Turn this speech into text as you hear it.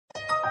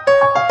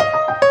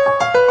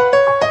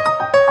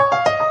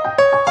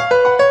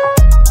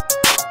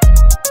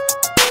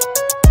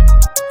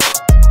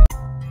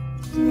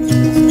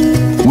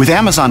With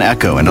Amazon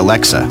Echo and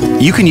Alexa,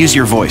 you can use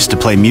your voice to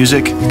play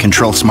music,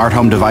 control smart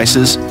home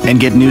devices, and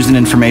get news and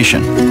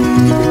information.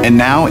 And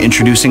now,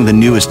 introducing the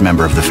newest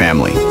member of the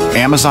family,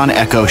 Amazon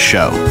Echo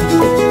Show.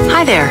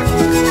 Hi there.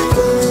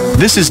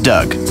 This is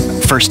Doug,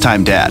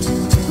 first-time dad.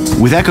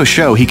 With Echo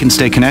Show, he can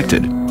stay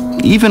connected,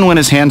 even when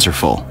his hands are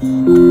full.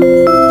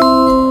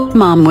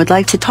 Mom would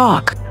like to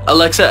talk.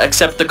 Alexa,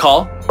 accept the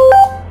call.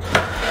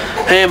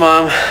 Hey,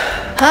 Mom.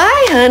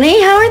 Hi,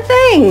 honey. How are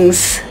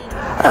things?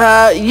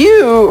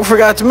 You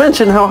forgot to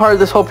mention how hard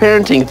this whole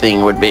parenting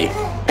thing would be.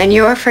 And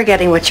you're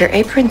forgetting what your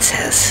apron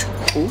says.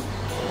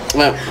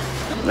 Well,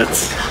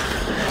 that's...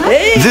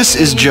 Hey! This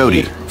is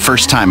Jody,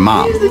 first-time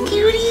mom.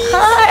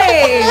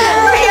 Hi.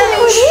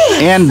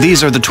 And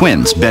these are the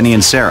twins, Benny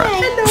and Sarah,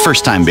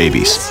 first-time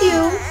babies.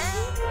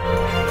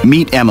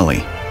 Meet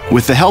Emily.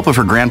 With the help of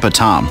her grandpa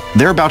Tom,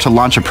 they're about to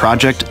launch a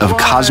project of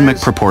cosmic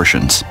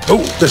proportions.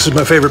 Oh, this is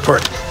my favorite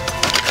part.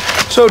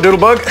 So,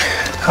 Doodlebug,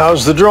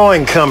 how's the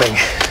drawing coming?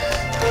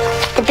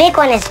 The big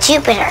one is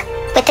Jupiter,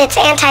 with its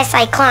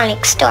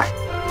anticyclonic storm,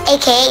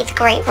 aka the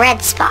Great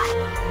Red Spot.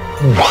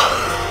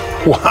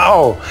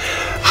 Wow.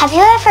 Have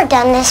you ever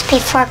done this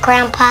before,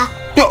 Grandpa?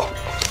 Oh,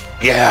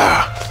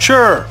 yeah,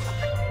 sure.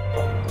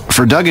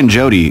 For Doug and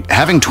Jody,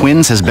 having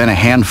twins has been a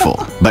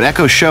handful, but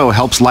Echo Show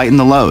helps lighten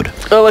the load.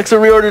 Alexa,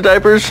 reorder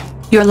diapers.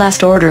 Your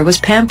last order was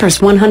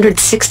Pampers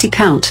 160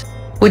 count.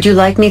 Would you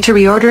like me to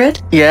reorder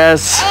it?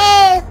 Yes.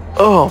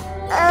 Oh.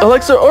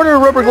 Alexa, order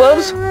rubber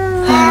gloves.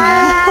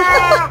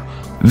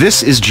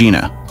 This is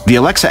Gina. The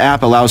Alexa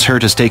app allows her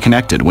to stay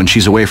connected when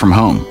she's away from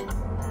home.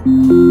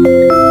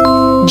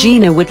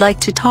 Gina would like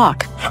to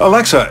talk.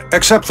 Alexa,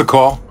 accept the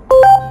call.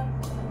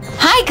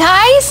 Hi,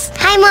 guys.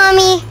 Hi,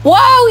 Mommy.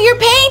 Whoa, you're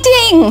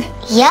painting.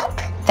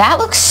 Yup. That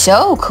looks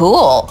so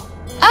cool.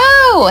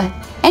 Oh,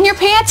 and your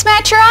pants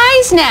match your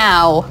eyes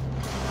now.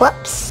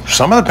 Whoops.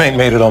 Some of the paint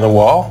made it on the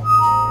wall.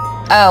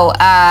 Oh,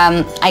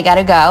 I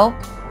gotta go.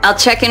 I'll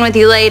check in with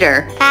you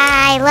later.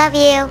 Bye. Love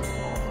you.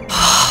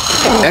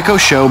 Echo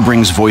Show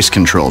brings voice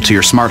control to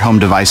your smart home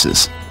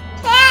devices.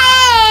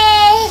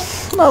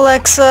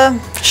 Alexa,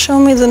 show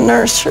me the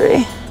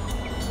nursery.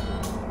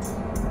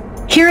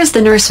 Here is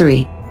the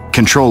nursery.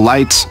 Control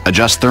lights,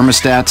 adjust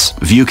thermostats,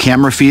 view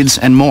camera feeds,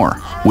 and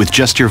more with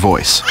just your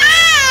voice.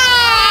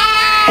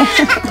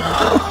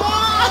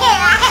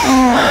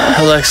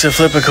 Alexa,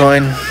 flip a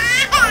coin.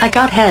 I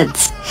got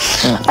heads.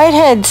 Right,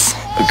 heads.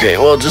 Okay,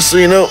 well, just so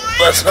you know,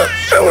 that's not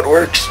how it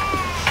works.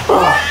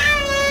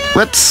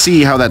 Let's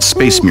see how that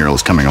space mural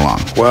is coming along.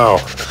 Wow.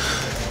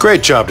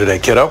 Great job today,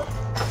 kiddo.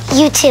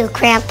 You too,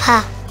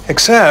 Grandpa.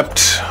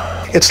 Except,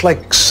 it's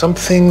like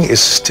something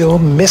is still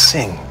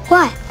missing.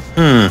 What?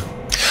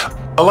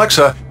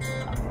 Alexa,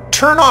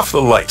 turn off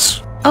the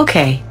lights.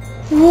 Okay.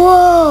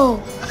 Whoa.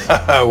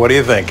 What do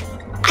you think?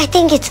 I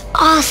think it's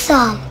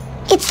awesome.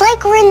 It's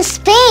like we're in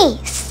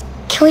space.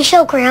 Can we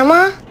show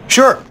Grandma?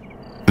 Sure.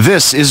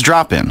 This is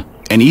Drop-In,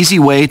 an easy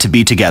way to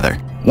be together.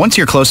 Once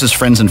your closest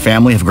friends and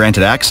family have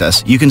granted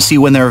access, you can see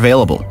when they're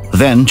available.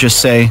 Then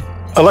just say,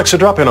 Alexa,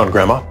 drop in on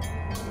Grandma.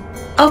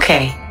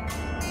 Okay.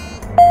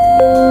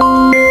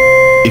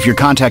 if your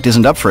contact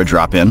isn't up for a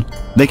drop-in,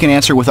 they can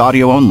answer with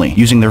audio only,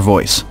 using their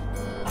voice.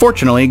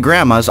 Fortunately,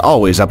 Grandma's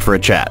always up for a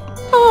chat.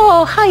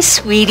 Oh, hi,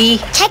 sweetie.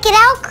 Check it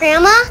out,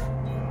 Grandma.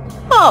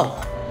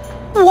 Oh,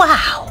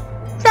 wow.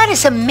 That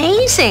is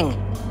amazing.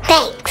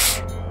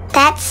 Thanks.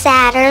 That's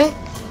Saturn,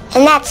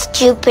 and that's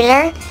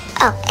Jupiter.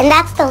 Oh, and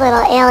that's the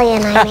little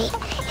alien I made.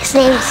 His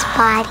name's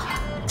Spotty.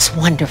 It's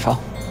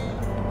wonderful.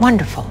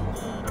 Wonderful.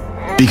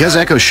 Because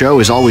Echo Show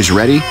is always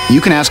ready, you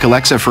can ask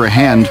Alexa for a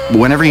hand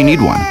whenever you need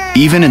one,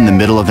 even in the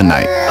middle of the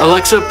night.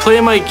 Alexa,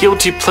 play my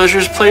Guilty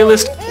Pleasures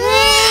playlist.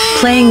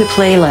 Playing the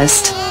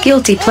playlist,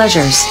 Guilty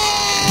Pleasures.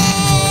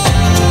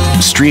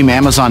 Stream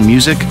Amazon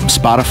Music,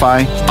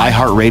 Spotify,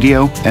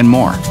 iHeartRadio, and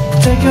more.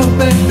 Take your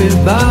baby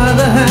by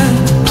the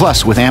hand.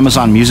 Plus, with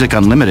Amazon Music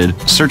Unlimited,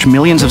 search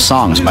millions of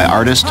songs by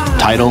artist,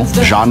 title,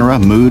 genre,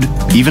 mood,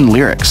 even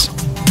lyrics.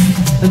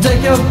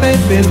 Take your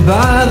baby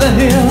by the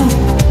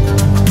heel.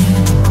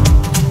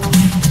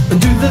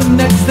 Do the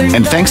next thing.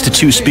 And thanks to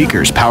 2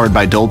 speakers powered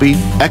by Dolby,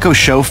 Echo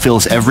Show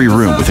fills every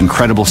room with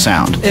incredible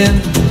sound.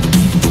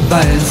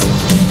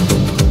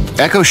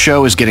 Echo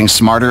Show is getting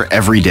smarter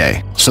every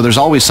day, so there's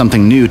always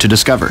something new to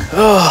discover.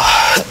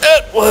 Oh,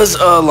 that was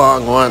a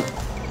long one.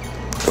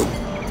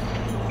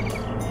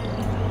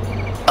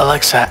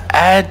 Alexa,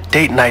 add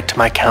date night to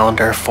my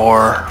calendar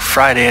for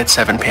Friday at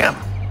 7 p.m.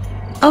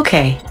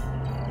 Okay.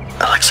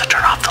 Alexa,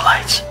 turn off the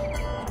lights.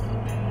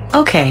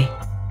 Okay.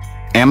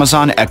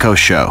 Amazon Echo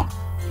Show.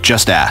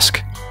 Just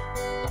ask.